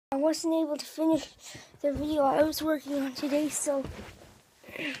wasn't able to finish the video I was working on today, so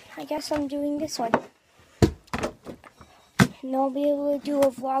I guess I'm doing this one. And I'll be able to do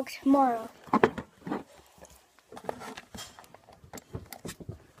a vlog tomorrow.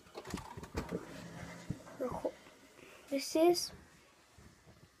 This is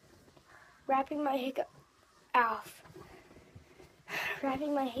wrapping my hiccups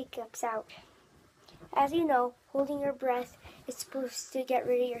out. As you know, holding your breath is supposed to get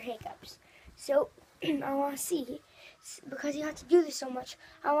rid of your hiccups. So I want to see, because you have to do this so much,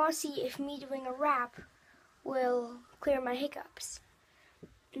 I want to see if me doing a wrap will clear my hiccups.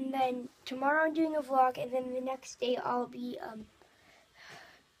 And then tomorrow I'm doing a vlog, and then the next day I'll be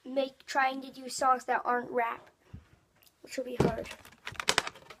trying to do songs that aren't rap, which will be hard.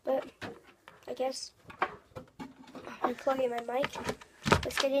 But I guess I'm plugging my mic.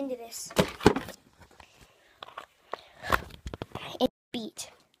 Let's get into this.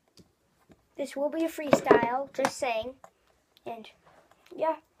 Beat. This will be a freestyle, just saying. And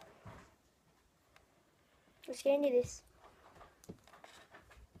yeah, let's get into this.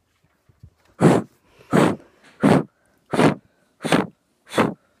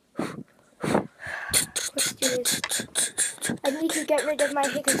 Let's do this. I need to get rid of my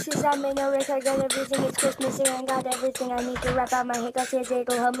hiccups because I'm in a wreck. I got everything, it's Christmas and I got everything. I need to wrap out my hiccups because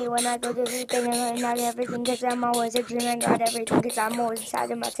it'll help me when I go to sleep. And I got everything because I'm always a dream. I got everything because I'm always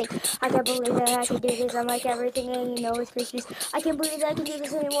inside of my tank. I can't believe that I can do this. I'm like everything and you know it's Christmas. I can't believe that I can do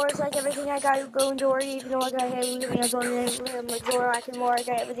this anymore. It's like everything I got to go and door. Even though I got everything, I'm like door. I can more. I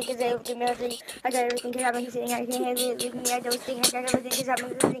got everything because they look at me. I got everything because I'm sitting. I can't handle it. I don't think I got everything because I'm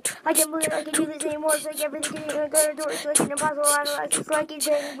everything. I can't believe I can do this anymore. It's like everything I got to do. It's like an impossible analyze. It's like it's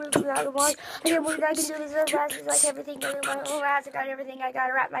getting moved without a watch. I can't believe I can do this so fast. It's like everything in my whole ass. I got everything. I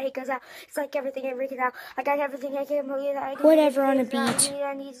gotta wrap my hiccups out. It's like everything I freak it out. I got everything. I can't believe that I can whatever on a beat.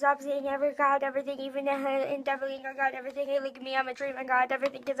 I need to stop saying every got everything, even in everything. I got everything. Hey, look at me. I'm a dream. I got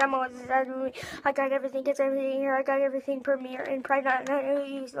everything because I'm always inside of me. I got everything because everything here. I got everything Premiere and probably not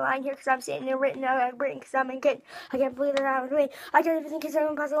use the line here because I'm sitting there written out because I'm in kid. I can't believe that I was late. I got everything because I'm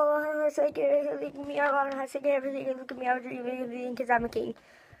impossible. It's like look at me. I want to say everything. Look at me. I'm dreaming because I'm a king.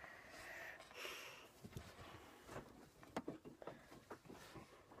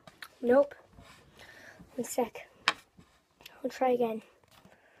 Nope. One sec. I'll try again.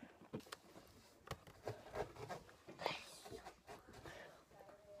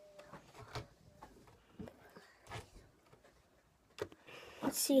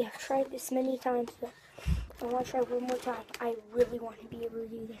 Let's see, I've tried this many times, but I want to try one more time. I really want to be able to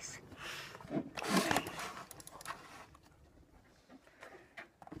do this.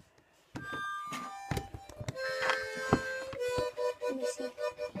 Let me see.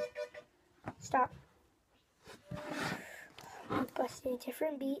 Stop. I'm busting a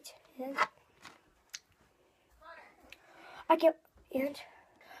different beat, and I can't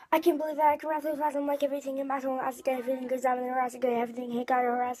believe that I can rap so fast. I'm like everything in my soul. I got everything because I'm in the ass. I got everything. I got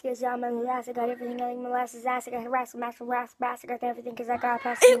a ass because I'm in the ass. I got everything. I'm in the molasses ass. I got harass, master, bass. I got everything because I got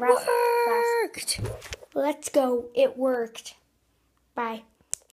past. It worked. Let's go. It worked. Bye.